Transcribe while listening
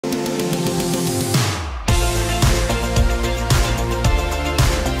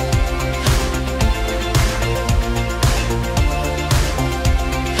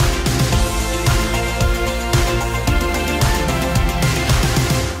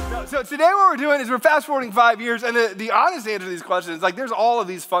So today what we're doing is we're fast forwarding 5 years, and the honest answer to these questions, like there's all of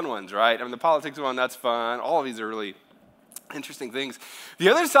these fun ones, right? I mean, the politics one, that's fun. All of these are really interesting things. The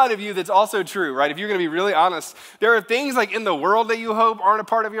other side of you that's also true, right? If you're going to be really honest, there are things like in the world that you hope aren't a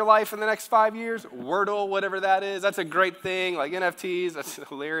part of your life in the next 5 years. Wordle, whatever that is, that's a great thing. Like NFTs, that's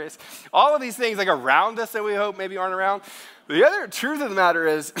hilarious. All of these things like around us that we hope maybe aren't around. The other truth of the matter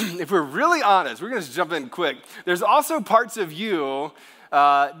is, if we're really honest, we're going to jump in quick. There's also parts of you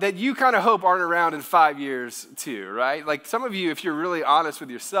that you kind of hope aren't around in 5 years too, right? Like some of you, if you're really honest with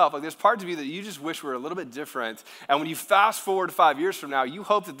yourself, like there's parts of you that you just wish were a little bit different. And when you fast forward 5 years from now, you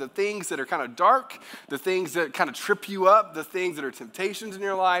hope that the things that are kind of dark, the things that kind of trip you up, the things that are temptations in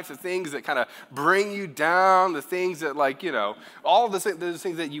your life, the things that kind of bring you down, the things that like, you know, all of those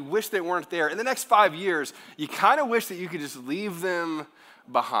things that you wish they weren't there. In the next 5 years, you kind of wish that you could just leave them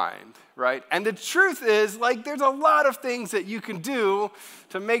behind, right? And the truth is, like, there's a lot of things that you can do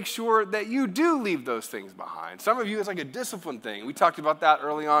to make sure that you do leave those things behind. Some of you, it's like a discipline thing. We talked about that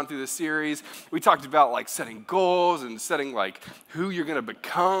early on through the series. We talked about, like, setting goals and setting, like, who you're going to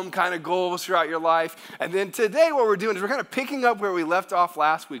become kind of goals throughout your life. And then today, what we're doing is we're kind of picking up where we left off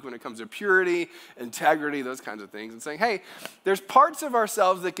last week when it comes to purity, integrity, those kinds of things, and saying, hey, there's parts of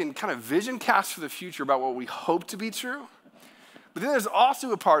ourselves that can kind of vision cast for the future about what we hope to be true. But then there's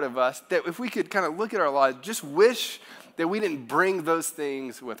also a part of us that if we could kind of look at our lives, just wish that we didn't bring those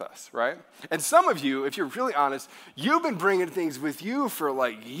things with us, right? And some of you, if you're really honest, you've been bringing things with you for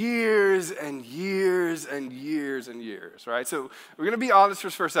like years and years and years and years, right? So we're going to be honest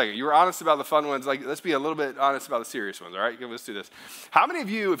just for a second. You were honest about the fun ones. Like, let's be a little bit honest about the serious ones, all right? Let's do this. How many of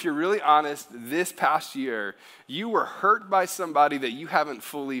you, if you're really honest, this past year, you were hurt by somebody that you haven't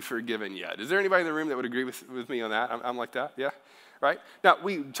fully forgiven yet? Is there anybody in the room that would agree with me on that? I'm like that, yeah? Right? Now,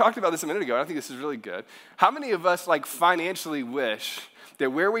 we talked about this a minute ago, and I think this is really good. How many of us, like, financially wish that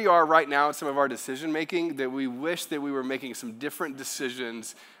where we are right now in some of our decision-making, that we wish that we were making some different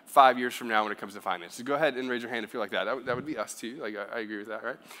decisions 5 years from now when it comes to finance? So go ahead and raise your hand if you're like that. That would be us, too. Like, I agree with that,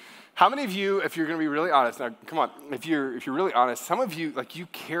 right? How many of you, if you're going to be really honest, now, come on, if you're really honest, some of you, like, you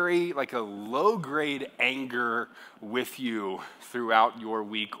carry, like, a low-grade anger with you throughout your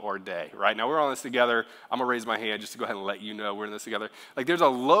week or day, right? Now, we're on this together. I'm going to raise my hand just to go ahead and let you know we're in this together. Like, there's a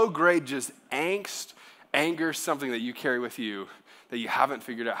low-grade just angst, anger, something that you carry with you that you haven't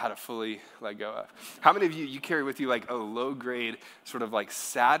figured out how to fully let go of. How many of you carry with you, like, a low-grade sort of, like,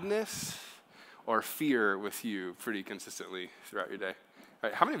 sadness or fear with you pretty consistently throughout your day?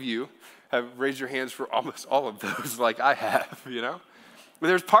 Right, how many of you have raised your hands for almost all of those like I have, you know? But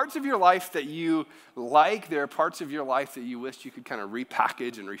there's parts of your life that you like. There are parts of your life that you wish you could kind of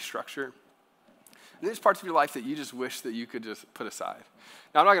repackage and restructure. And there's parts of your life that you just wish that you could just put aside.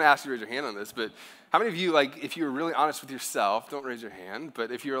 Now, I'm not going to ask you to raise your hand on this, but how many of you, like, if you were really honest with yourself, don't raise your hand, but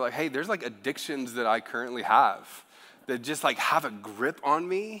if you were like, hey, there's like addictions that I currently have that just like have a grip on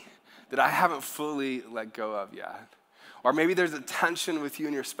me that I haven't fully let go of yet. Or maybe there's a tension with you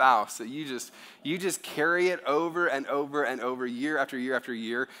and your spouse that you just carry it over and over and over year after year after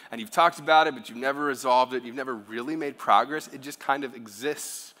year, and you've talked about it, but you've never resolved it, you've never really made progress. It just kind of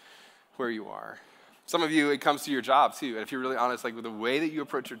exists where you are. Some of you, it comes to your job too, and if you're really honest, like with the way that you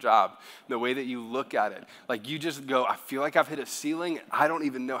approach your job, the way that you look at it, like you just go, I feel like I've hit a ceiling, and I don't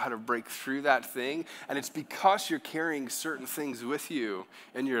even know how to break through that thing, and it's because you're carrying certain things with you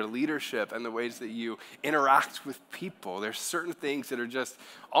in your leadership and the ways that you interact with people. There's certain things that are just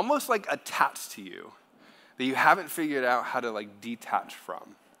almost like attached to you that you haven't figured out how to like detach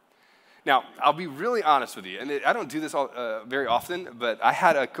from. Now, I'll be really honest with you, and I don't do this very often, but I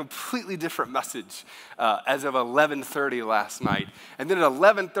had a completely different message as of 11:30 last night. And then at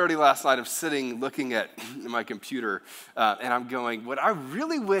 11:30 last night, I'm sitting looking at my computer, and I'm going, what I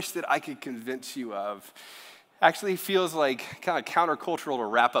really wish that I could convince you of actually feels like kind of countercultural to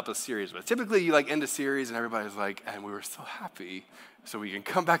wrap up a series with. Typically, you like end a series, and everybody's like, and we were so happy, so we can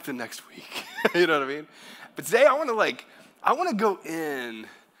come back the next week. You know what I mean? But today, I want to go in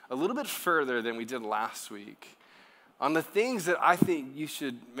a little bit further than we did last week on the things that I think you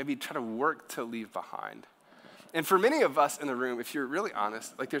should maybe try to work to leave behind. And for many of us in the room, if you're really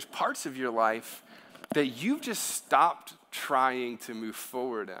honest, like there's parts of your life that you've just stopped trying to move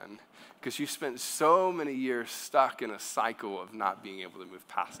forward in because you've spent so many years stuck in a cycle of not being able to move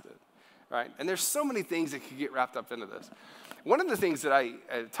past it, right? And there's so many things that could get wrapped up into this. One of the things that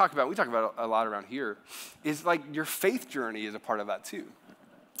we talk about a lot around here, is like your faith journey is a part of that too.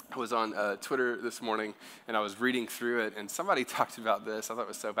 I was on Twitter this morning, and I was reading through it, and somebody talked about this. I thought it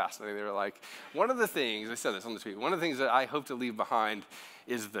was so fascinating. They were like, one of the things, I said this on the tweet, one of the things that I hope to leave behind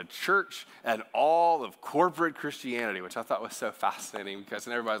is the church and all of corporate Christianity, which I thought was so fascinating because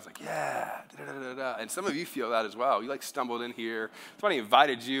then everybody's like, yeah, da-da-da-da. And some of you feel that as well. You like stumbled in here. Somebody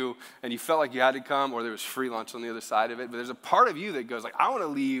invited you, and you felt like you had to come, or there was free lunch on the other side of it. But there's a part of you that goes like, I want to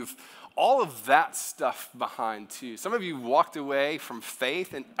leave all of that stuff behind too. Some of you walked away from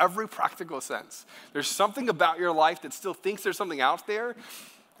faith in every practical sense. There's something about your life that still thinks there's something out there,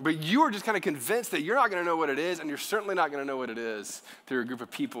 but you are just kind of convinced that you're not going to know what it is, and you're certainly not going to know what it is through a group of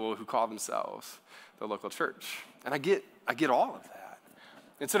people who call themselves the local church. And I get all of that.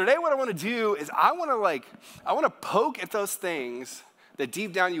 And so today what I want to do is I want to poke at those things that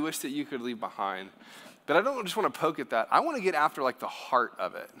deep down you wish that you could leave behind. But I don't just want to poke at that. I want to get after like the heart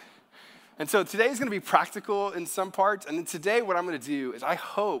of it. And so today is going to be practical in some parts. And then today what I'm going to do is I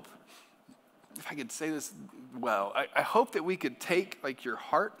hope, if I could say this well, I hope that we could take like your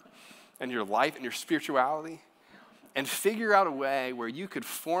heart and your life and your spirituality and figure out a way where you could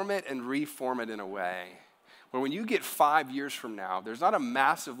form it and reform it in a way where when you get 5 years from now, there's not a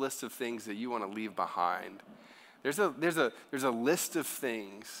massive list of things that you want to leave behind. There's a list of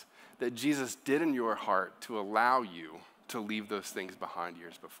things that Jesus did in your heart to allow you to leave those things behind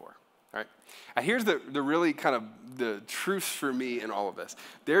years before. Right? And here's the really kind of the truth for me in all of this.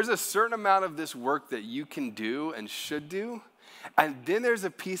 There's a certain amount of this work that you can do and should do, and then there's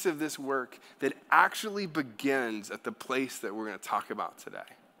a piece of this work that actually begins at the place that we're going to talk about today.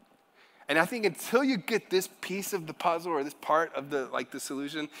 And I think until you get this piece of the puzzle or this part of the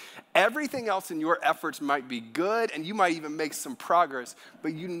solution, everything else in your efforts might be good, and you might even make some progress,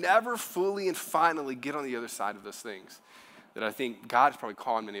 but you never fully and finally get on the other side of those things that I think God is probably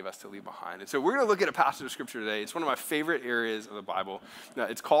calling many of us to leave behind. And so we're going to look at a passage of Scripture today. It's one of my favorite areas of the Bible.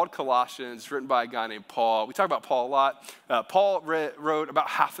 It's called Colossians. It's written by a guy named Paul. We talk about Paul a lot. Paul wrote about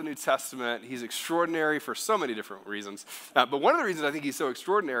half the New Testament. He's extraordinary for so many different reasons. But one of the reasons I think he's so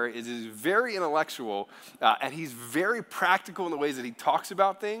extraordinary is he's very intellectual, and he's very practical in the ways that he talks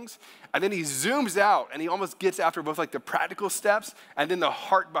about things. And then he zooms out, and he almost gets after both like the practical steps and then the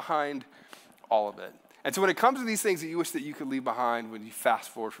heart behind all of it. And so when it comes to these things that you wish that you could leave behind when you fast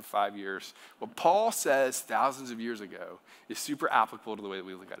forward for 5 years, what Paul says thousands of years ago is super applicable to the way that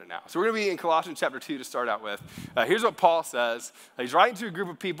we look at it now. So we're going to be in Colossians chapter 2 to start out with. Here's what Paul says. He's writing to a group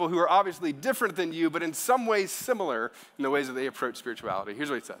of people who are obviously different than you, but in some ways similar in the ways that they approach spirituality.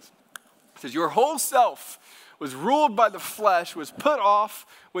 Here's what he says. He says, your whole self was ruled by the flesh, was put off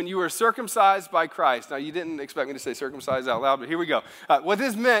when you were circumcised by Christ. Now, you didn't expect me to say circumcised out loud, but here we go. What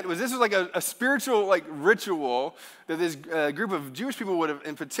this meant was this was like a spiritual ritual that this group of Jewish people would have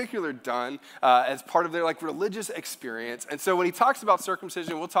in particular done as part of their religious experience. And so when he talks about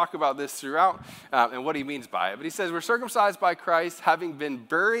circumcision, we'll talk about this throughout and what he means by it. But he says, we're circumcised by Christ, having been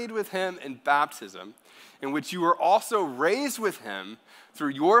buried with him in baptism, in which you were also raised with him through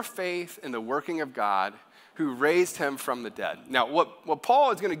your faith in the working of God, who raised him from the dead. Now, what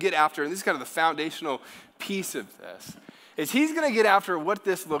Paul is going to get after, and this is kind of the foundational piece of this, is he's going to get after what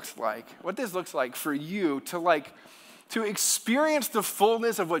this looks like for you to experience the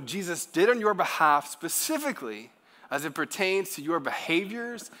fullness of what Jesus did on your behalf, specifically as it pertains to your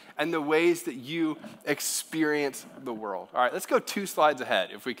behaviors and the ways that you experience the world. All right, let's go 2 slides ahead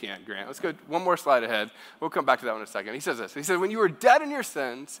if we can, Grant. Let's go 1 more slide ahead. We'll come back to that one in a second. He says this. He said, when you were dead in your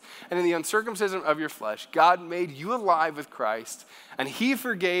sins and in the uncircumcision of your flesh, God made you alive with Christ, and he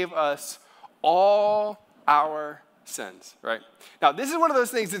forgave us all our sins, right? Now, this is one of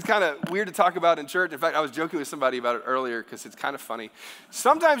those things that's kind of weird to talk about in church. In fact, I was joking with somebody about it earlier because it's kind of funny.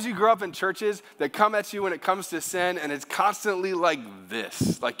 Sometimes you grow up in churches that come at you when it comes to sin, and it's constantly like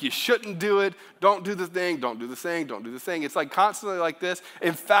this. Like, you shouldn't do it. Don't do the thing. Don't do the thing. Don't do the thing. It's like constantly like this.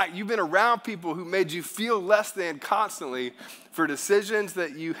 In fact, you've been around people who made you feel less than constantly for decisions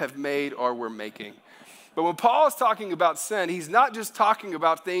that you have made or were making. But when Paul is talking about sin, he's not just talking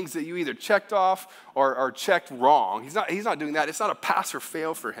about things that you either checked off or checked wrong. He's not doing that. It's not a pass or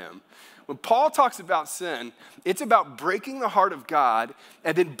fail for him. When Paul talks about sin, it's about breaking the heart of God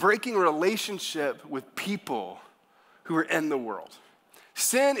and then breaking relationship with people who are in the world.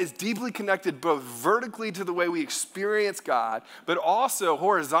 Sin is deeply connected both vertically to the way we experience God, but also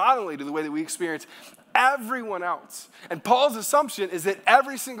horizontally to the way that we experience everyone else. And Paul's assumption is that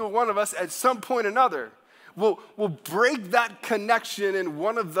every single one of us at some point or another will break that connection in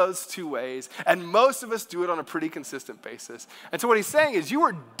one of those 2 ways, and most of us do it on a pretty consistent basis. And so what he's saying is you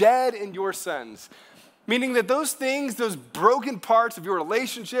are dead in your sins, meaning that those things, those broken parts of your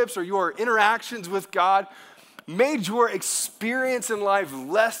relationships or your interactions with God made your experience in life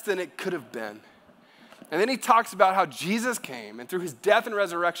less than it could have been. And then he talks about how Jesus came and through his death and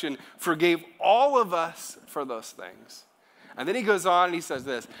resurrection forgave all of us for those things. And then he goes on and he says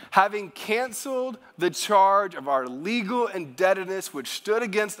this, having canceled the charge of our legal indebtedness which stood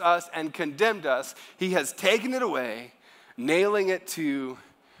against us and condemned us, he has taken it away, nailing it to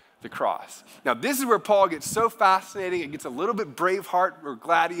the cross. Now, this is where Paul gets so fascinating. It gets a little bit Braveheart or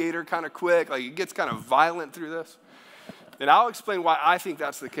Gladiator kind of quick. Like, it gets kind of violent through this. And I'll explain why I think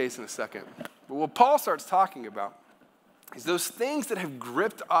that's the case in a second. But what Paul starts talking about is those things that have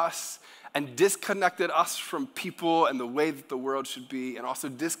gripped us and disconnected us from people and the way that the world should be, and also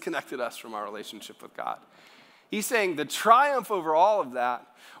disconnected us from our relationship with God. He's saying the triumph over all of that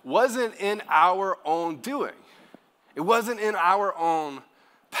wasn't in our own doing. It wasn't in our own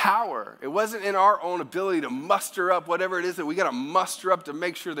power. It wasn't in our own ability to muster up whatever it is that we got to muster up to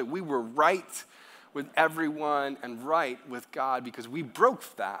make sure that we were right with everyone and right with God, because we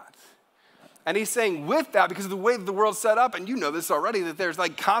broke that. And he's saying with that, because of the way that the world's set up, and you know this already, that there's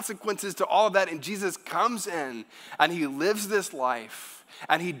like consequences to all of that, and Jesus comes in and he lives this life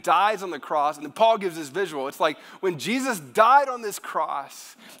and he dies on the cross. And then Paul gives this visual. It's like when Jesus died on this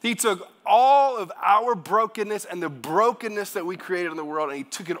cross, he took all of our brokenness and the brokenness that we created in the world, and he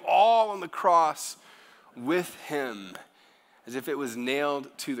took it all on the cross with him, as if it was nailed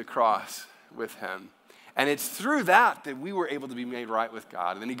to the cross with him. And it's through that that we were able to be made right with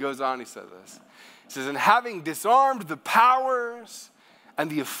God. And then he goes on and he says this. He says, and having disarmed the powers and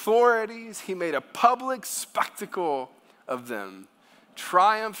the authorities, he made a public spectacle of them,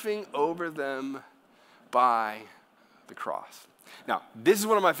 triumphing over them by the cross. Now, this is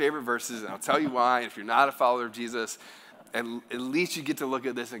one of my favorite verses, and I'll tell you why. And if you're not a follower of Jesus, at least you get to look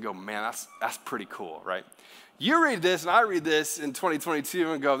at this and go, man, that's pretty cool, right? You read this and I read this in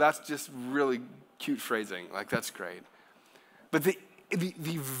 2022 and go, that's just really cute phrasing, like that's great. But the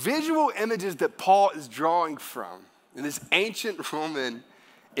visual images that Paul is drawing from in this ancient Roman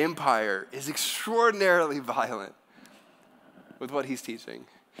empire is extraordinarily violent with what he's teaching.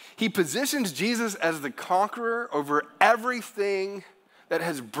 He positions Jesus as the conqueror over everything that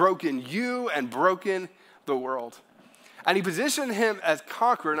has broken you and broken the world. And he positioned him as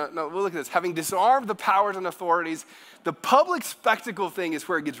conqueror. Now, we'll look at this. Having disarmed the powers and authorities, the public spectacle thing is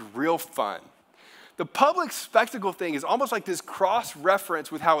where it gets real fun. The public spectacle thing is almost like this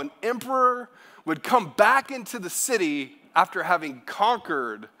cross-reference with how an emperor would come back into the city after having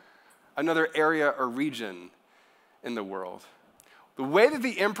conquered another area or region in the world. The way that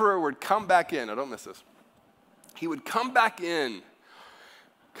the emperor would come back in, don't miss this, he would come back in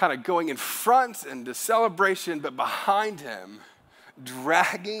kind of going in front into celebration, but behind him,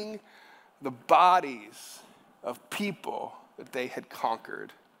 dragging the bodies of people that they had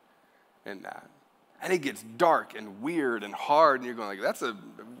conquered in that. And it gets dark and weird and hard, and you're going like, that's a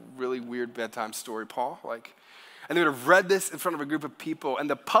really weird bedtime story, Paul. And they would have read this in front of a group of people, and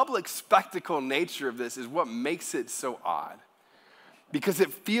the public spectacle nature of this is what makes it so odd. Because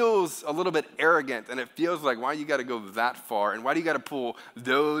it feels a little bit arrogant, and it feels like, why you got to go that far, and why do you got to pull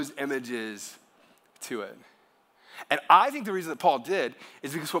those images to it? And I think the reason that Paul did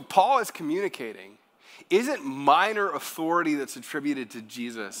is because what Paul is communicating isn't minor authority that's attributed to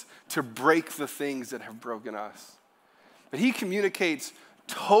Jesus to break the things that have broken us. But he communicates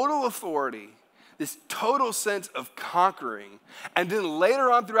total authority, this total sense of conquering. And then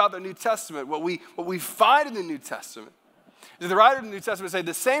later on throughout the New Testament, what we find in the New Testament is the writer of the New Testament say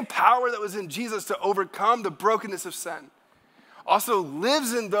the same power that was in Jesus to overcome the brokenness of sin also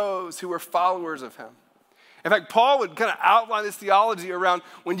lives in those who are followers of him. In fact, Paul would kind of outline this theology around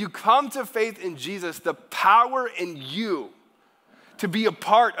when you come to faith in Jesus, the power in you to be a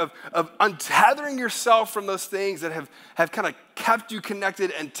part of untethering yourself from those things that have kind of kept you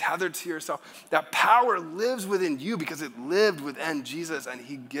connected and tethered to yourself. That power lives within you because it lived within Jesus, and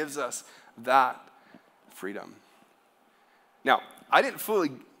he gives us that freedom. Now, I didn't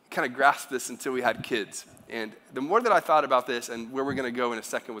fully kind of grasp this until we had kids. And the more that I thought about this and where we're going to go in a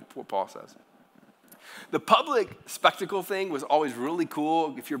second with what Paul says, the public spectacle thing was always really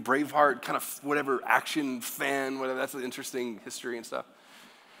cool. If you're Braveheart, kind of whatever, action fan, whatever, that's an interesting history and stuff.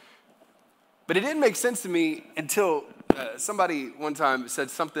 But it didn't make sense to me until somebody one time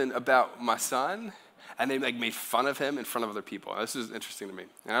said something about my son, and they made fun of him in front of other people. This is interesting to me.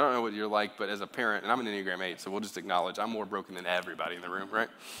 And I don't know what you're like, but as a parent, and I'm an Enneagram 8, so we'll just acknowledge I'm more broken than everybody in the room, right?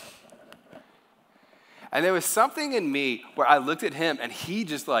 And there was something in me where I looked at him, and he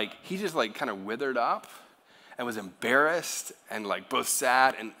just kind of withered up and was embarrassed and both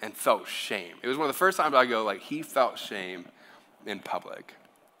sad and felt shame. It was one of the first times I go he felt shame in public.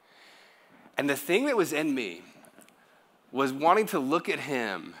 And the thing that was in me was wanting to look at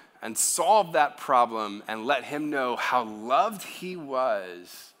him and solve that problem and let him know how loved he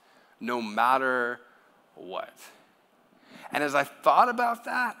was no matter what. And as I thought about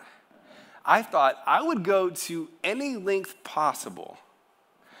that, I thought I would go to any length possible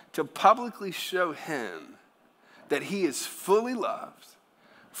to publicly show him that he is fully loved,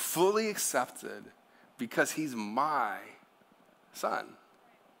 fully accepted, because he's my son.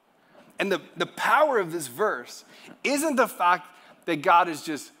 And the power of this verse isn't the fact that God is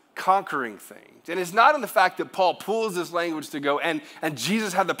just conquering things. And it's not in the fact that Paul pulls this language to go, and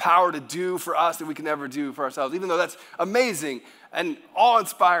Jesus had the power to do for us that we can never do for ourselves, even though that's amazing and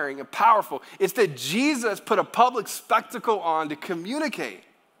awe-inspiring and powerful. It's that Jesus put a public spectacle on to communicate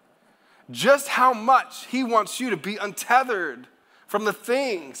just how much he wants you to be untethered from the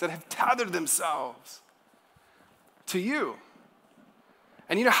things that have tethered themselves to you.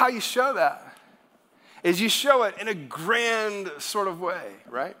 And you know how you show that? Is you show it in a grand sort of way,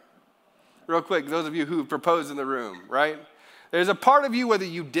 right? Real quick, those of you who proposed in the room, right? There's a part of you, whether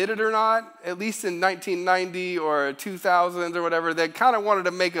you did it or not, at least in 1990 or 2000s or whatever, that kind of wanted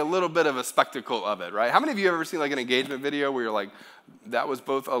to make a little bit of a spectacle of it, right? How many of you have ever seen like an engagement video where you're like, that was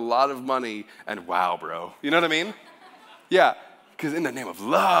both a lot of money and wow, bro? You know what I mean? Yeah, because in the name of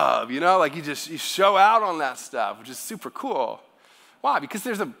love, you know, like you show out on that stuff, which is super cool. Why? Because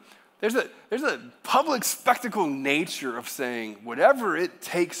there's a public spectacle nature of saying, whatever it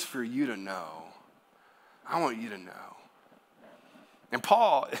takes for you to know, I want you to know. And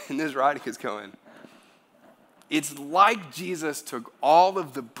Paul, in this writing, is going, it's like Jesus took all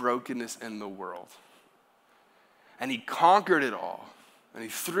of the brokenness in the world, and he conquered it all, and he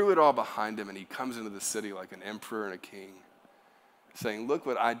threw it all behind him, and he comes into the city like an emperor and a king, saying, look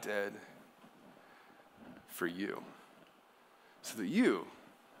what I did for you, so that you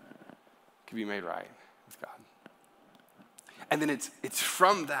can be made right with God. And then it's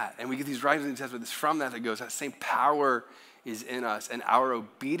from that, and we get these writings in the Testament, it's from that goes, that same power is in us, and our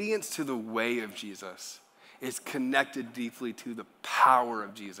obedience to the way of Jesus is connected deeply to the power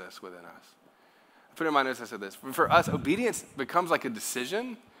of Jesus within us. I put in my notes, I said this, for us, obedience becomes like a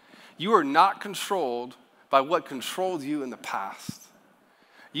decision. You are not controlled by what controlled you in the past.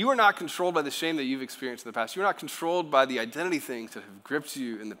 You are not controlled by the shame that you've experienced in the past. You are not controlled by the identity things that have gripped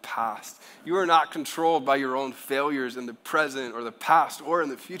you in the past. You are not controlled by your own failures in the present or the past or in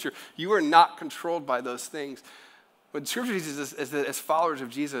the future. You are not controlled by those things. What Scripture teaches us is that as followers of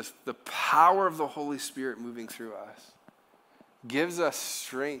Jesus, the power of the Holy Spirit moving through us gives us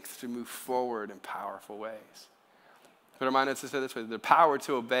strength to move forward in powerful ways. But remind us to say this way, the power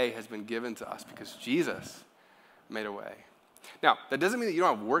to obey has been given to us because Jesus made a way. Now, that doesn't mean that you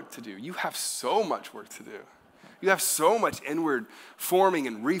don't have work to do. You have so much work to do. You have so much inward forming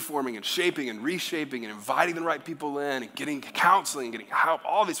and reforming and shaping and reshaping and inviting the right people in and getting counseling and getting help,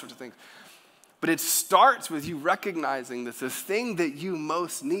 all these sorts of things. But it starts with you recognizing that the thing that you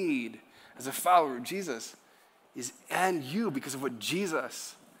most need as a follower of Jesus is in you because of what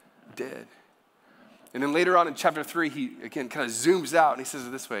Jesus did. And then later on in chapter 3, he again kind of zooms out and he says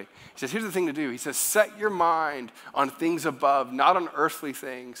it this way. He says, here's the thing to do. He says, set your mind on things above, not on earthly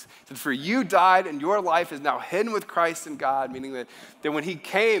things. He said, for you died and your life is now hidden with Christ in God, meaning that when he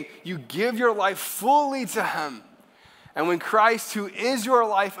came, you give your life fully to him. And when Christ, who is your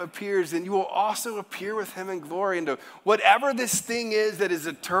life, appears, then you will also appear with him in glory. And whatever this thing is that is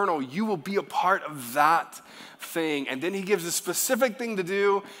eternal, you will be a part of that thing. And then he gives a specific thing to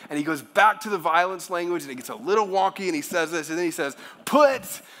do, and he goes back to the violence language, and it gets a little wonky, and he says this, and then he says,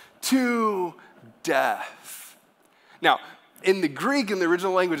 put to death. Now, in the Greek, in the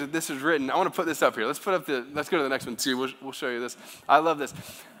original language that this is written, I want to put this up here. Let's go to the next one too. We'll show you this. I love this.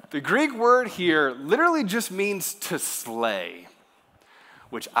 The Greek word here literally just means to slay,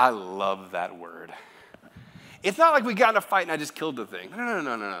 which I love that word. It's not like we got in a fight and I just killed the thing.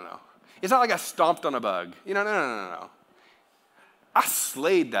 No. It's not like I stomped on a bug. No. I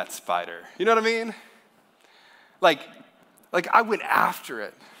slayed that spider. You know what I mean? Like I went after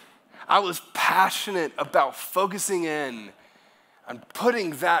it. I was passionate about focusing in on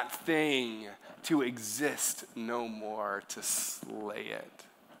putting that thing to exist no more, to slay it.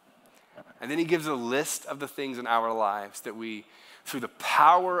 And then he gives a list of the things in our lives that we, through the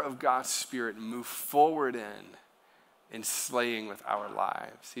power of God's Spirit, move forward in slaying with our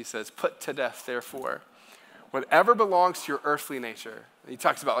lives. He says, put to death, therefore, whatever belongs to your earthly nature. And he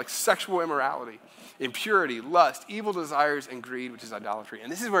talks about like sexual immorality, impurity, lust, evil desires, and greed, which is idolatry.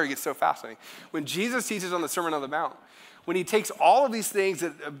 And this is where it gets so fascinating. When Jesus teaches on the Sermon on the Mount, when he takes all of these things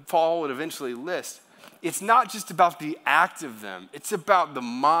that Paul would eventually list, it's not just about the act of them. It's about the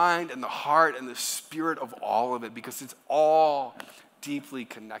mind and the heart and the spirit of all of it, because it's all deeply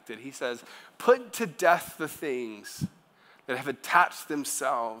connected. He says, put to death the things that have attached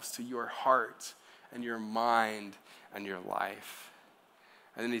themselves to your heart and your mind and your life.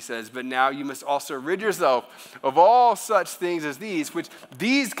 And then he says, but now you must also rid yourself of all such things as these, which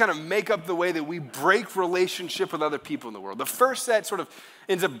these kind of make up the way that we break relationship with other people in the world. The first set sort of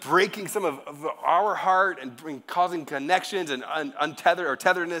ends up breaking some of our heart and causing connections and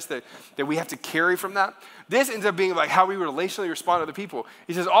tetheredness that we have to carry from that. This ends up being like how we relationally respond to other people.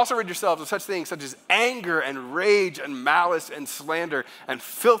 He says, also rid yourselves of such things such as anger and rage and malice and slander and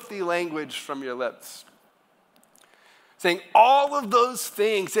filthy language from your lips. Saying all of those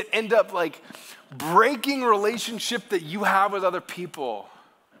things that end up like breaking relationship that you have with other people,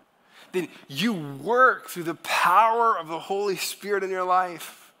 then you work through the power of the Holy Spirit in your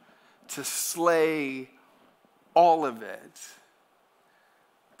life to slay all of it.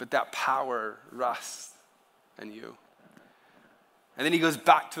 But that power rests in you. And then he goes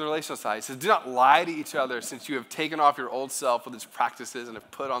back to the relational side. He says, do not lie to each other, since you have taken off your old self with its practices and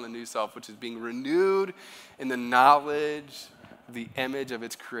have put on the new self, which is being renewed in the knowledge of the image of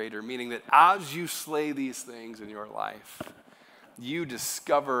its creator. Meaning that as you slay these things in your life, you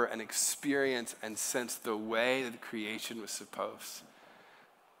discover and experience and sense the way that the creation was supposed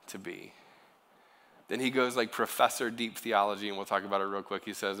to be. Then he goes like Professor Deep Theology, and we'll talk about it real quick.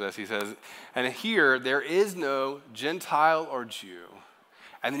 He says this, he says, and here there is no Gentile or Jew.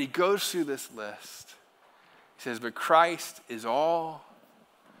 And then he goes through this list. He says, but Christ is all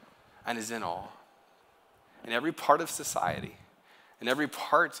and is in all. In every part of society, in every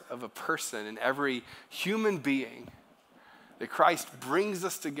part of a person, in every human being, that Christ brings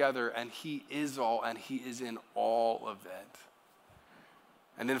us together, and he is all and he is in all of it.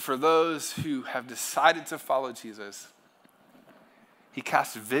 And then for those who have decided to follow Jesus, he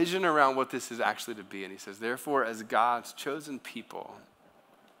casts vision around what this is actually to be. And he says, therefore, as God's chosen people,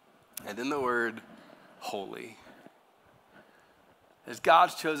 and then the word holy, as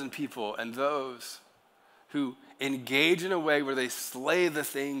God's chosen people and those who engage in a way where they slay the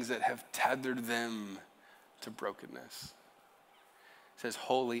things that have tethered them to brokenness. He says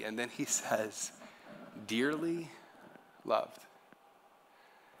holy, and then he says dearly loved.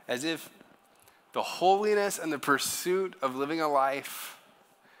 As if the holiness and the pursuit of living a life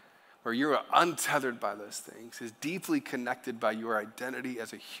where you're untethered by those things is deeply connected by your identity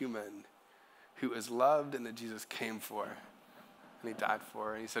as a human who is loved and that Jesus came for and he died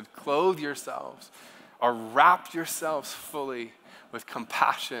for. And he said, clothe yourselves or wrap yourselves fully with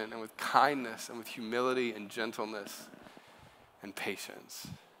compassion and with kindness and with humility and gentleness and patience,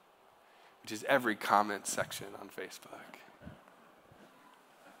 which is every comment section on Facebook.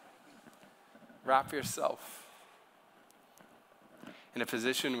 Wrap yourself in a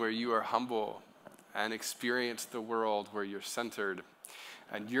position where you are humble and experience the world where you're centered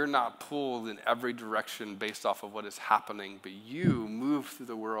and you're not pulled in every direction based off of what is happening, but you move through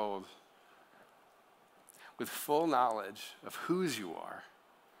the world with full knowledge of whose you are,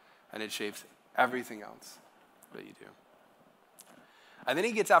 and it shapes everything else that you do. And then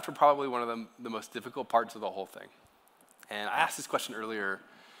he gets after probably one of the most difficult parts of the whole thing. And I asked this question earlier.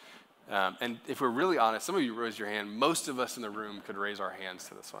 And if we're really honest, some of you raised your hand. Most of us in the room could raise our hands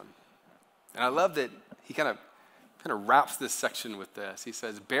to this one. And I love that he kind of wraps this section with this. He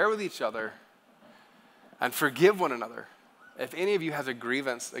says, bear with each other and forgive one another if any of you has a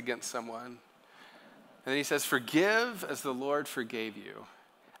grievance against someone. And then he says, forgive as the Lord forgave you.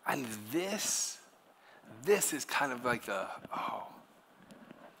 And this is kind of like that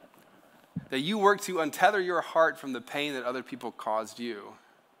you work to untether your heart from the pain that other people caused you.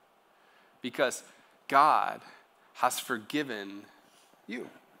 Because God has forgiven you.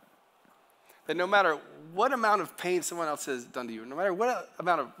 That no matter what amount of pain someone else has done to you, no matter what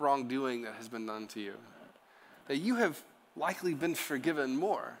amount of wrongdoing that has been done to you, that you have likely been forgiven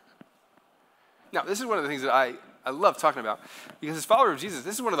more. Now, this is one of the things that I love talking about, because as followers of Jesus,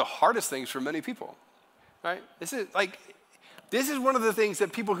 this is one of the hardest things for many people, right? This is one of the things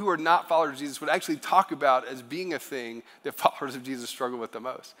that people who are not followers of Jesus would actually talk about as being a thing that followers of Jesus struggle with the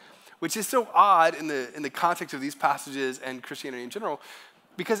most. Which is so odd in the context of these passages and Christianity in general,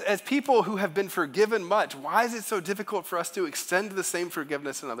 because as people who have been forgiven much, why is it so difficult for us to extend the same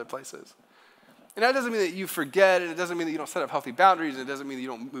forgiveness in other places? And that doesn't mean that you forget, and it doesn't mean that you don't set up healthy boundaries, and it doesn't mean that you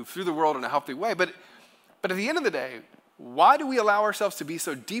don't move through the world in a healthy way, but at the end of the day, why do we allow ourselves to be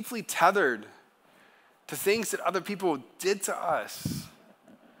so deeply tethered to things that other people did to us,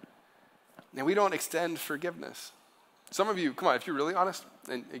 and we don't extend forgiveness? Some of you, come on, if you're really honest,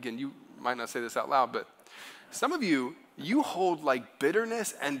 and again, you might not say this out loud, but some of you, you hold like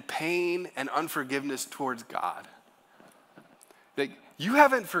bitterness and pain and unforgiveness towards God. Like, you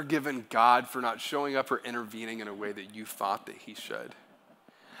haven't forgiven God for not showing up or intervening in a way that you thought that he should.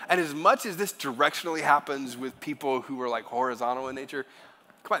 And as much as this directionally happens with people who are like horizontal in nature,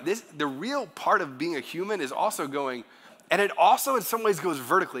 come on, the real part of being a human is also going, and it also in some ways goes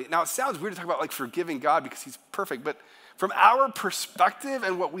vertically. Now it sounds weird to talk about like forgiving God because he's perfect, but from our perspective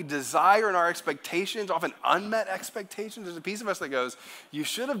and what we desire and our expectations, often unmet expectations, there's a piece of us that goes, you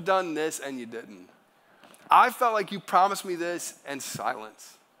should have done this and you didn't. I felt like you promised me this, and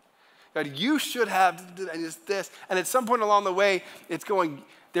silence. God, you should have, and it's this. And at some point along the way, it's going,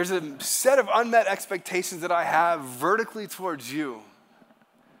 there's a set of unmet expectations that I have vertically towards you.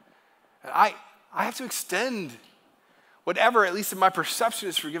 And I have to extend whatever, at least in my perception,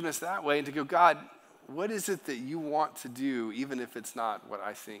 is forgiveness that way, and to go, God, what is it that you want to do, even if it's not what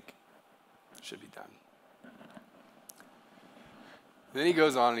I think should be done? Then he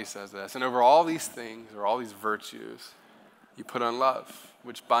goes on and he says this, and over all these things, or all these virtues, you put on love,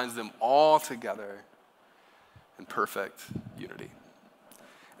 which binds them all together in perfect unity.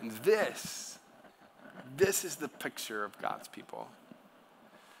 And this is the picture of God's people.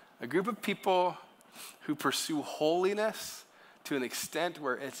 A group of people who pursue holiness to an extent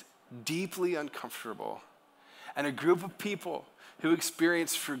where it's deeply uncomfortable. And a group of people who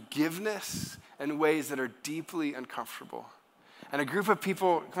experience forgiveness in ways that are deeply uncomfortable. And a group of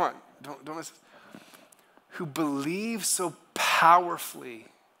people, come on, don't miss this, who believe so powerfully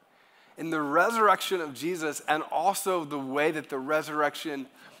in the resurrection of Jesus and also the way that the resurrection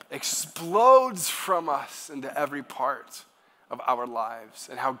explodes from us into every part of our lives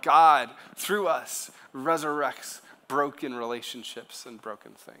and how God, through us, resurrects broken relationships and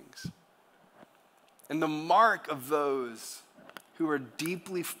broken things. And the mark of those who are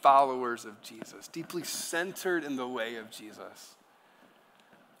deeply followers of Jesus, deeply centered in the way of Jesus,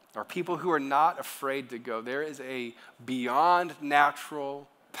 are people who are not afraid to go. There is a beyond natural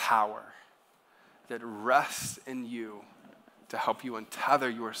power that rests in you to help you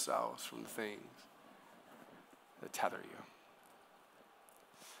untether yourselves from the things that tether you.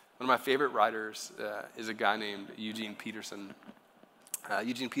 One of my favorite writers is a guy named Eugene Peterson.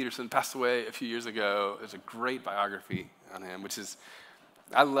 Eugene Peterson passed away a few years ago. There's a great biography on him, which is,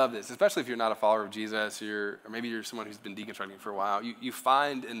 I love this, especially if you're not a follower of Jesus, or maybe you're someone who's been deconstructing for a while. You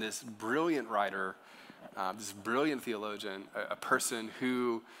find in this brilliant writer, this brilliant theologian, a person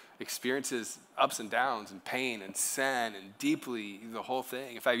who experiences ups and downs and pain and sin and deeply the whole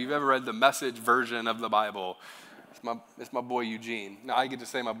thing. In fact, if you've ever read the Message version of the Bible, it's my boy Eugene. Now I get to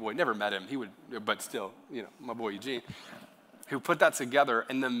say my boy, never met him, but still, my boy Eugene, who put that together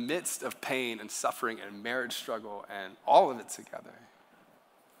in the midst of pain and suffering and marriage struggle and all of it together.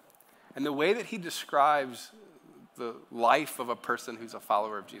 And the way that he describes the life of a person who's a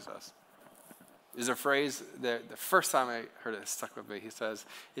follower of Jesus is a phrase that the first time I heard it stuck with me. He says,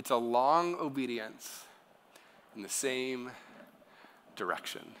 it's a long obedience in the same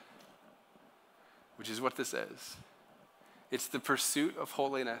direction, which is what this is. It's the pursuit of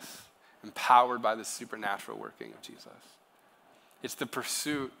holiness empowered by the supernatural working of Jesus. It's the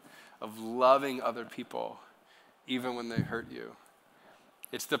pursuit of loving other people even when they hurt you.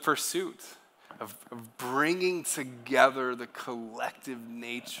 It's the pursuit of bringing together the collective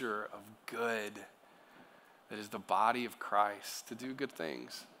nature of good that is the body of Christ to do good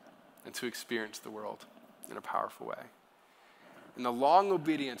things and to experience the world in a powerful way. And the long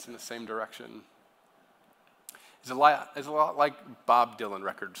obedience in the same direction is a lot like Bob Dylan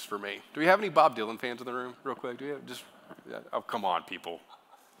records for me. Do we have any Bob Dylan fans in the room, real quick? Do we have oh, come on, people.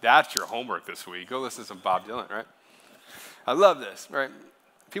 That's your homework this week. Go listen to some Bob Dylan, right? I love this, right?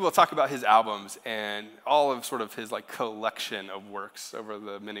 People talk about his albums and all of sort of his like collection of works over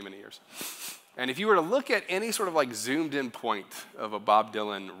the many, many years. And if you were to look at any sort of like zoomed in point of a Bob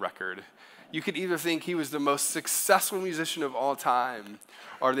Dylan record, you could either think he was the most successful musician of all time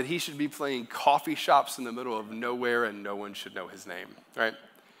or that he should be playing coffee shops in the middle of nowhere and no one should know his name, right?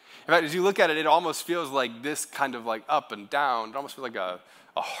 In fact, as you look at it, it almost feels like this kind of like up and down. It almost feels like a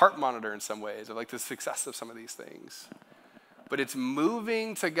heart monitor in some ways of like the success of some of these things. But it's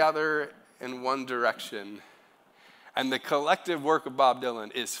moving together in one direction. And the collective work of Bob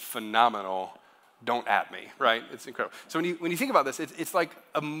Dylan is phenomenal. Don't at me, right? It's incredible. So when you think about this, it's like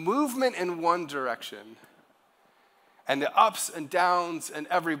a movement in one direction. And the ups and downs and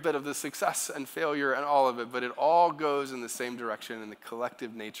every bit of the success and failure and all of it, but it all goes in the same direction in the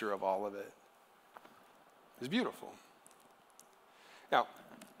collective nature of all of it. It's beautiful. Now,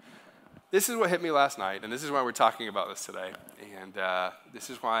 this is what hit me last night, and this is why we're talking about this today. And this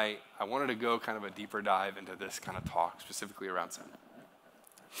is why I wanted to go kind of a deeper dive into this kind of talk, specifically around sin.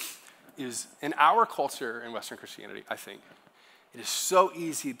 Is in our culture in Western Christianity, I think, it is so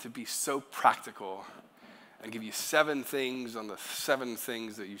easy to be so practical and give you 7 things on the 7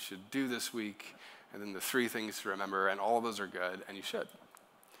 things that you should do this week, and then the 3 things to remember, and all of those are good, and you should.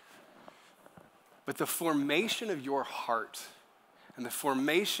 But the formation of your heart and the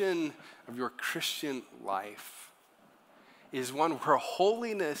formation of your Christian life is one where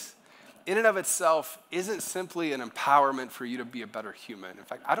holiness in and of itself isn't simply an empowerment for you to be a better human. In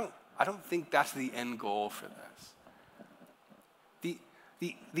fact, I don't think that's the end goal for this.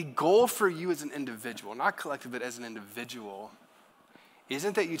 The goal for you as an individual, not collective, but as an individual,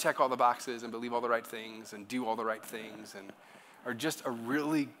 isn't that you check all the boxes and believe all the right things and do all the right things and are just a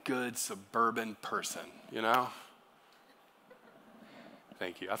really good suburban person, you know?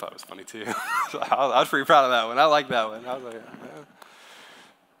 Thank you. I thought it was funny too. I was pretty proud of that one. I like that one. I was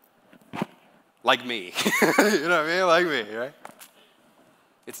like me. You know what I mean? Like me, right?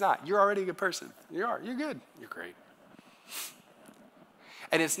 It's not. You're already a good person. You are. You're good. You're great.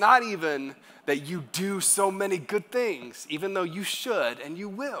 And it's not even that you do so many good things, even though you should and you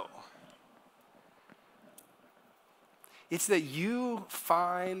will. It's that you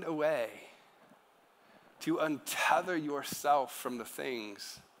find a way to untether yourself from the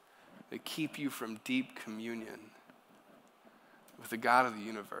things that keep you from deep communion with the God of the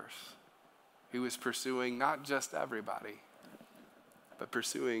universe, who is pursuing not just everybody, but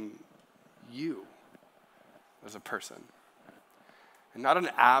pursuing you as a person. And not an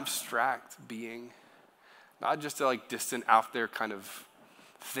abstract being, not just a distant out there kind of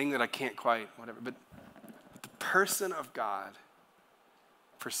thing that I can't quite, whatever, but the person of God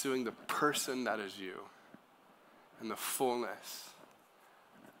pursuing the person that is you and the fullness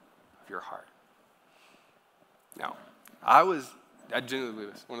of your heart. Now, I genuinely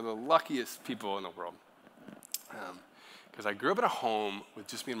believe this, one of the luckiest people in the world. Because I grew up in a home with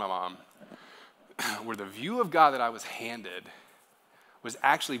just me and my mom, where the view of God that I was handed was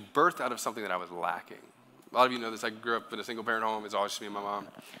actually birthed out of something that I was lacking. A lot of you know this. I grew up in a single-parent home. It's always just me and my mom.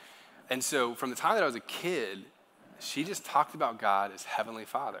 And so from the time that I was a kid, she just talked about God as Heavenly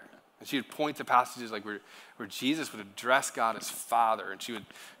Father. And she would point to passages like where Jesus would address God as Father. And she would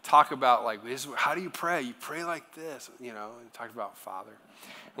talk about how do you pray? You pray like this, and talk about Father.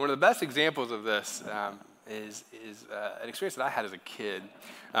 And one of the best examples of this is an experience that I had as a kid.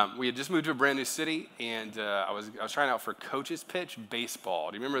 We had just moved to a brand new city, and I was trying out for coach's pitch baseball.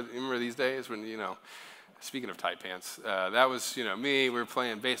 Do you remember these days when, speaking of tight pants, that was, me, we were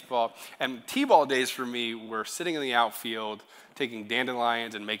playing baseball. And T-ball days for me were sitting in the outfield, taking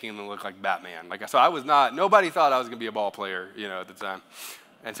dandelions and making them look like Batman. Nobody thought I was going to be a ball player, at the time.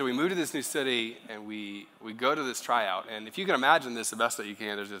 And so we moved to this new city, and we go to this tryout. And if you can imagine this the best that you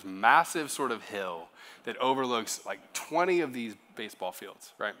can, there's this massive sort of hill that overlooks 20 of these baseball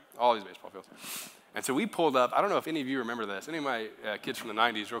fields, right? All these baseball fields. And so we pulled up. I don't know if any of you remember this. Any of my kids from the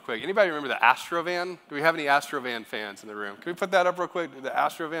 90s, real quick. Anybody remember the Astrovan? Do we have any Astrovan fans in the room? Can we put that up real quick, the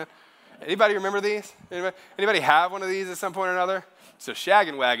Astrovan? Anybody remember these? Anybody have one of these at some point or another? It's a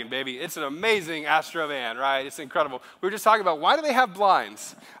shaggin' wagon, baby. It's an amazing Astrovan, right? It's incredible. We were just talking about, why do they have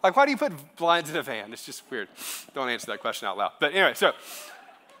blinds? Why do you put blinds in a van? It's just weird. Don't answer that question out loud. But anyway, so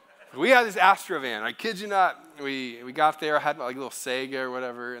we had this Astrovan. I kid you not. We got there. I had a little Sega or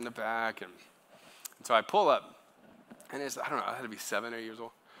whatever in the back. And so I pull up, and I don't know, I had to be 7 or 8 years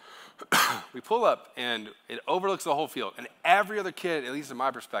old. We pull up, and it overlooks the whole field. And every other kid, at least in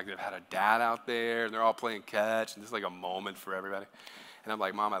my perspective, had a dad out there, and they're all playing catch, and this is a moment for everybody. And I'm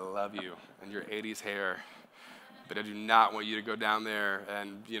like, Mom, I love you and your 80s hair, but I do not want you to go down there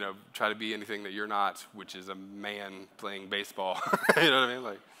and, try to be anything that you're not, which is a man playing baseball. You know what I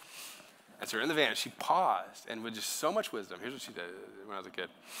mean? And so we're in the van, and she paused, and with just so much wisdom, here's what she did when I was a kid.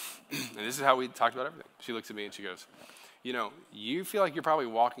 And this is how we talked about everything. She looks at me, and she goes, you feel like you're probably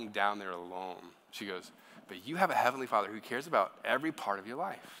walking down there alone. She goes, but you have a Heavenly Father who cares about every part of your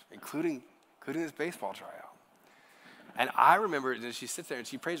life, including this baseball tryout. And I remember that she sits there and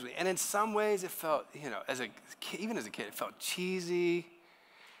she prays with me. And in some ways it felt, even as a kid, it felt cheesy.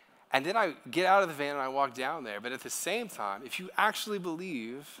 And then I get out of the van and I walk down there. But at the same time, if you actually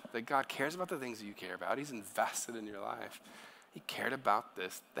believe that God cares about the things that you care about, He's invested in your life. He cared about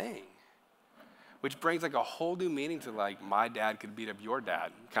this thing. Which brings a whole new meaning to my dad could beat up your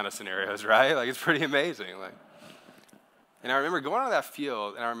dad kind of scenarios, right? It's pretty amazing. And I remember going on that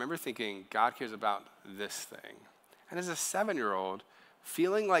field and I remember thinking, God cares about this thing. And as a 7-year-old,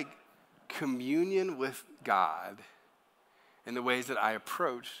 feeling communion with God in the ways that I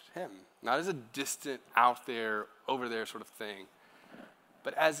approach him. Not as a distant, out there, over there sort of thing,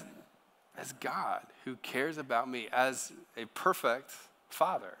 but as God who cares about me, as a perfect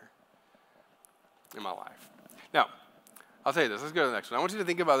father in my life. Now, I'll tell you this. Let's go to the next one. I want you to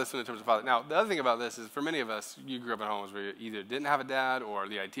think about this one in terms of father. Now, the other thing about this is for many of us, you grew up in homes where you either didn't have a dad or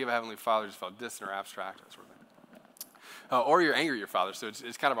the idea of a heavenly father just felt distant or abstract, that sort of thing. Or you're angry at your father, so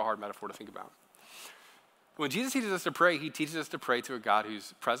it's kind of a hard metaphor to think about. When Jesus teaches us to pray, he teaches us to pray to a God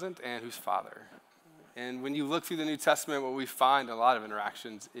who's present and who's Father. And when you look through the New Testament, what we find in a lot of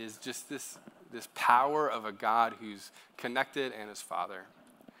interactions is just this power of a God who's connected and is Father.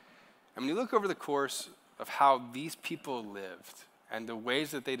 And when you look over the course of how these people lived and the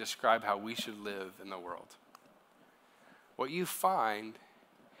ways that they describe how we should live in the world, what you find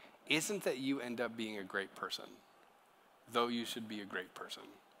isn't that you end up being a great person, though you should be a great person.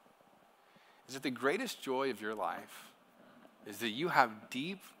 Is that the greatest joy of your life is that you have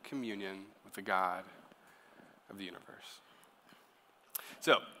deep communion with the God of the universe.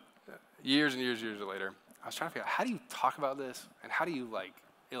 So, years and years later, I was trying to figure out, how do you talk about this and how do you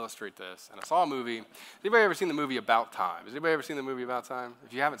illustrate this? And I saw a movie. Has anybody ever seen the movie About Time? Has anybody ever seen the movie About Time?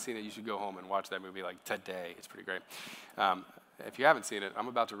 If you haven't seen it, you should go home and watch that movie today. It's pretty great. If you haven't seen it, I'm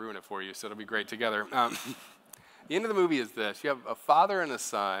about to ruin it for you, so it'll be great together. The end of the movie is this. You have a father and a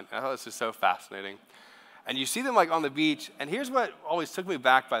son. And I thought this was so fascinating. And you see them on the beach. And here's what always took me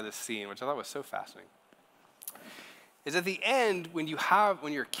back by this scene, which I thought was so fascinating. Is at the end, when you're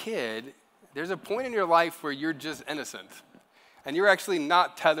a kid, there's a point in your life where you're just innocent. And you're actually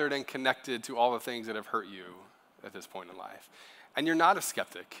not tethered and connected to all the things that have hurt you at this point in life. And you're not a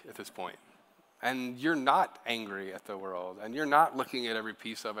skeptic at this point. And you're not angry at the world. And you're not looking at every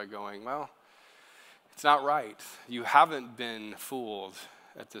piece of it going, well, it's not right. You haven't been fooled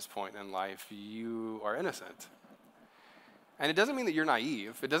at this point in life. You are innocent. And it doesn't mean that you're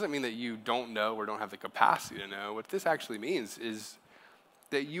naive. It doesn't mean that you don't know or don't have the capacity to know. What this actually means is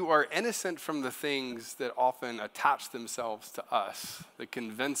that you are innocent from the things that often attach themselves to us, that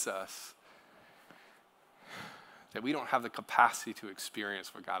convince us that we don't have the capacity to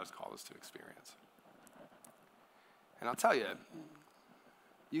experience what God has called us to experience. And I'll tell you,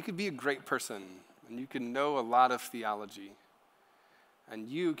 you could be a great person, and you can know a lot of theology, and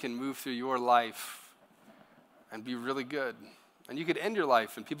you can move through your life and be really good. And you could end your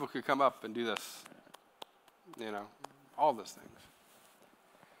life, and people could come up and do this, all those things.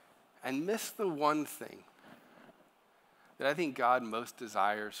 And miss the one thing that I think God most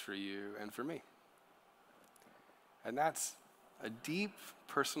desires for you and for me. And that's a deep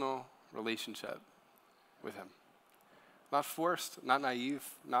personal relationship with him. Not forced, not naive,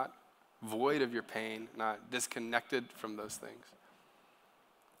 not void of your pain, not disconnected from those things,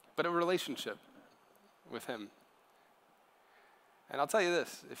 but a relationship with him. And I'll tell you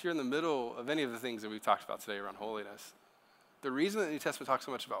this, if you're in the middle of any of the things that we've talked about today around holiness, the reason that the New Testament talks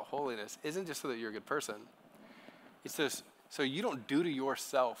so much about holiness isn't just so that you're a good person. It's just so you don't do to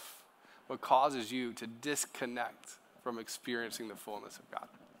yourself what causes you to disconnect from experiencing the fullness of God.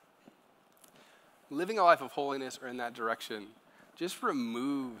 Living a life of holiness or in that direction just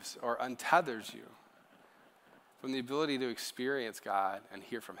removes or untethers you from the ability to experience God and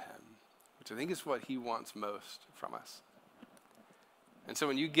hear from him, which I think is what he wants most from us. And so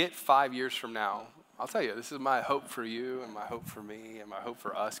when you get 5 years from now, I'll tell you, this is my hope for you and my hope for me and my hope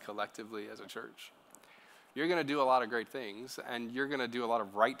for us collectively as a church. You're going to do a lot of great things, and you're going to do a lot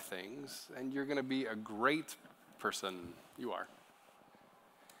of right things, and you're going to be a great person. You are.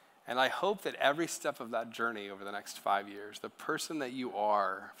 And I hope that every step of that journey over the next 5 years, the person that you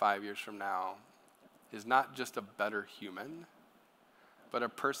are 5 years from now is not just a better human, but a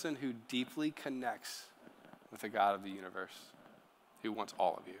person who deeply connects with the God of the universe, who wants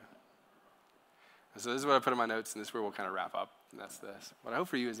all of you. And so this is what I put in my notes, and this is where we'll kind of wrap up, and that's this. What I hope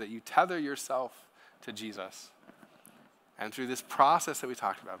for you is that you tether yourself to Jesus. And through this process that we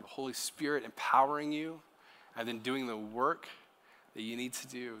talked about, the Holy Spirit empowering you and then doing the work that you need to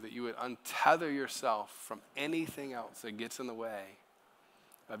do, that you would untether yourself from anything else that gets in the way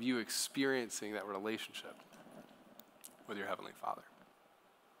of you experiencing that relationship with your Heavenly Father.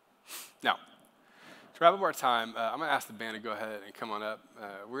 Now, to wrap up our time, I'm going to ask the band to go ahead and come on up.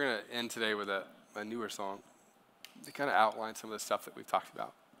 We're going to end today with a newer song to kind of outline some of the stuff that we've talked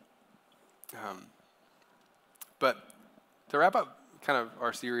about. But to wrap up kind of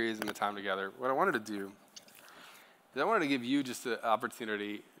our series and the time together, what I wanted to do is I wanted to give you just an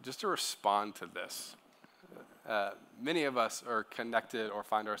opportunity just to respond to this. Many of us are connected or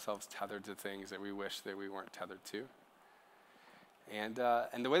find ourselves tethered to things that we wish that we weren't tethered to. And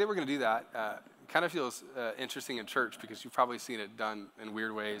the way that we're going to do that, kind of feels interesting in church because you've probably seen it done in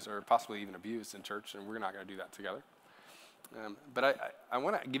weird ways or possibly even abused in church, and we're not going to do that together. But I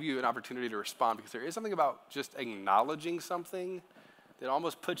want to give you an opportunity to respond because there is something about just acknowledging something that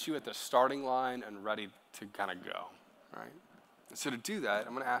almost puts you at the starting line and ready to kind of go, right? And so to do that,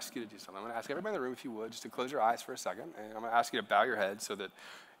 I'm going to ask you to do something. I'm going to ask everybody in the room, if you would, just to close your eyes for a second, and I'm going to ask you to bow your head so that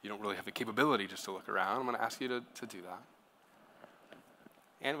you don't really have the capability just to look around. I'm going to ask you to do that.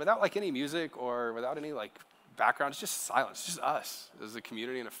 And without like any music or without any like background, it's just silence. It's just us as a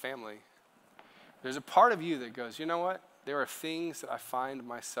community and a family. There's a part of you that goes, you know what? There are things that I find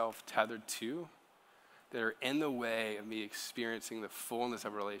myself tethered to that are in the way of me experiencing the fullness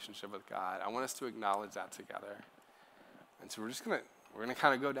of a relationship with God. I want us to acknowledge that together. And so we're gonna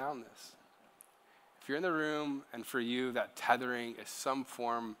kind of go down this. If you're in the room and for you that tethering is some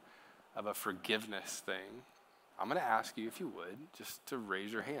form of a forgiveness thing, I'm gonna ask you, if you would, just to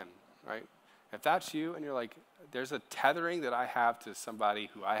raise your hand, right? If that's you and you're like, there's a tethering that I have to somebody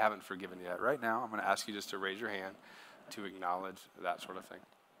who I haven't forgiven yet, right now, I'm gonna ask you just to raise your hand to acknowledge that sort of thing.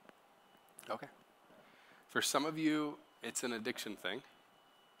 Okay. For some of you, it's an addiction thing.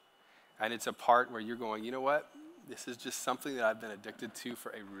 And it's a part where you're going, you know what? This is just something that I've been addicted to for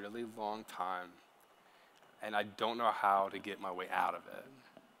a really long time. And I don't know how to get my way out of it.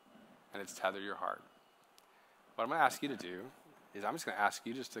 And it's tethered your heart. What I'm going to ask you to do is I'm just going to ask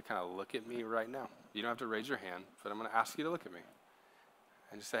you just to kind of look at me right now. You don't have to raise your hand, but I'm going to ask you to look at me.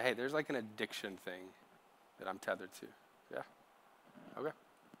 And just say, hey, there's like an addiction thing that I'm tethered to. Yeah? Okay.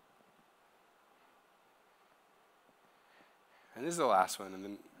 And this is the last one, and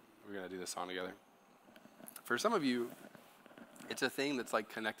then we're going to do this song together. For some of you, it's a thing that's like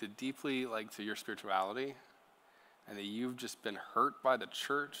connected deeply like to your spirituality, and that you've just been hurt by the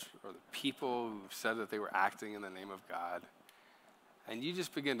church or the people who've said that they were acting in the name of God. And you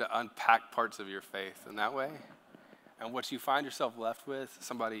just begin to unpack parts of your faith in that way. And what you find yourself left with,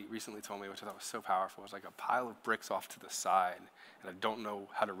 somebody recently told me, which I thought was so powerful, was like a pile of bricks off to the side, and I don't know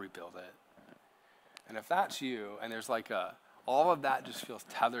how to rebuild it. And if that's you, and there's like all of that just feels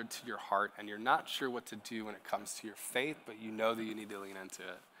tethered to your heart, and you're not sure what to do when it comes to your faith, but you know that you need to lean into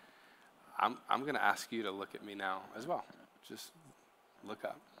it, I'm going to ask you to look at me now as well. Just look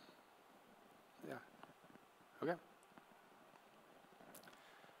up. Yeah. Okay.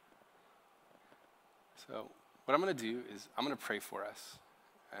 So what I'm going to do is I'm going to pray for us.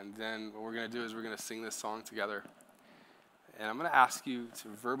 And then what we're going to do is we're going to sing this song together. And I'm going to ask you to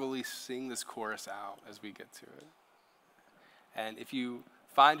verbally sing this chorus out as we get to it. And if you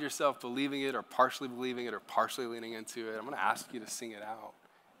find yourself believing it or partially leaning into it, I'm going to ask you to sing it out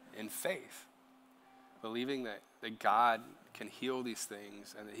in faith, believing that God can heal these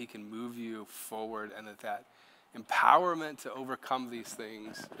things and that he can move you forward, and that empowerment to overcome these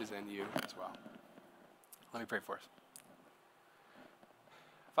things is in you as well. Let me pray for us.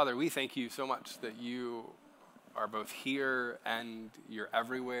 Father, we thank you so much that you are both here and you're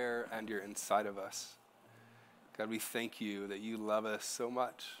everywhere and you're inside of us. God, we thank you that you love us so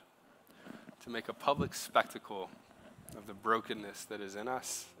much to make a public spectacle of the brokenness that is in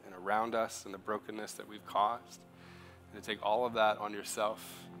us and around us and the brokenness that we've caused, and to take all of that on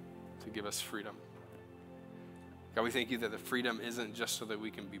yourself to give us freedom. God, we thank you that the freedom isn't just so that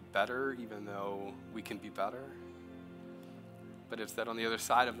we can be better, even though we can be better, but it's that on the other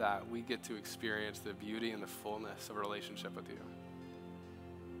side of that, we get to experience the beauty and the fullness of a relationship with you.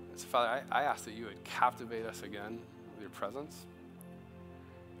 And so, Father, I ask that you would captivate us again with your presence.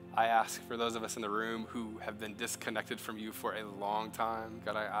 I ask for those of us in the room who have been disconnected from you for a long time,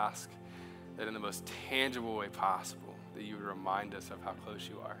 God, I ask that in the most tangible way possible, that you would remind us of how close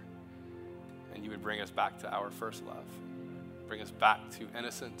you are. And you would bring us back to our first love. Bring us back to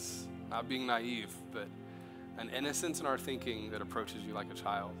innocence, not being naive, but an innocence in our thinking that approaches you like a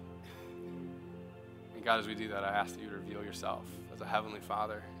child. And God, as we do that, I ask that you would reveal yourself as a heavenly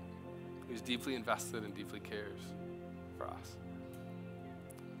Father who's deeply invested and deeply cares for us.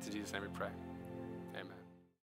 In Jesus' name we pray.